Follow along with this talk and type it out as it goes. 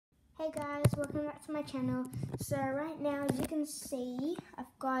Hey guys, welcome back to my channel. So right now, as you can see, I've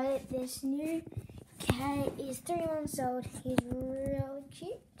got this new cat. He's 3 months old. He's really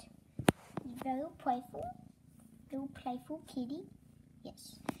cute. He's very playful. Little playful kitty.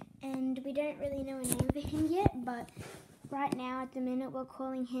 Yes. And we don't really know a name for him yet, but right now at the minute we're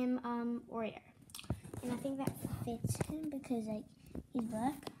calling him Oreo. And I think that fits him because he's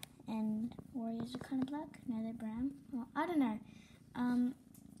black and Oreos are kind of black. No, they're brown. Well, I don't know.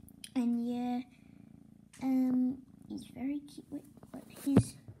 And yeah, he's very cute. Wait,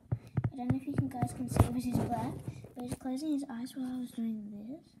 I don't know if you guys can see because he's black, but he's closing his eyes while I was doing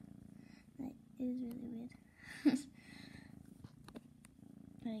this. Like, it was really weird.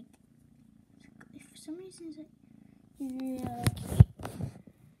 Like, for some reason, he's really cute.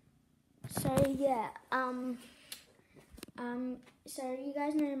 So yeah, so you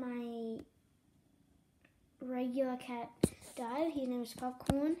guys know my regular cat died. His name was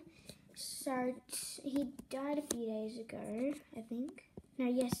Popcorn. So he died a few days ago, I think. No,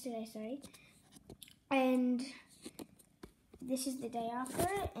 yesterday, sorry. And this is the day after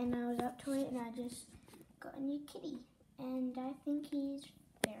it, and I was up to it, and I just got a new kitty. And I think he's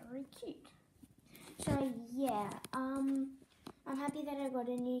very cute. So yeah, I'm happy that I got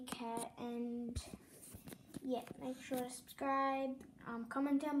a new cat, and yeah, make sure to subscribe,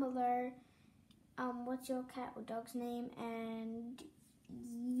 comment down below, what's your cat or dog's name, and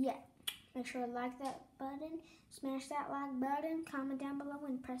yeah. Make sure to like that button, smash that like button, comment down below,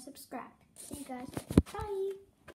 and press subscribe. See you guys. Bye.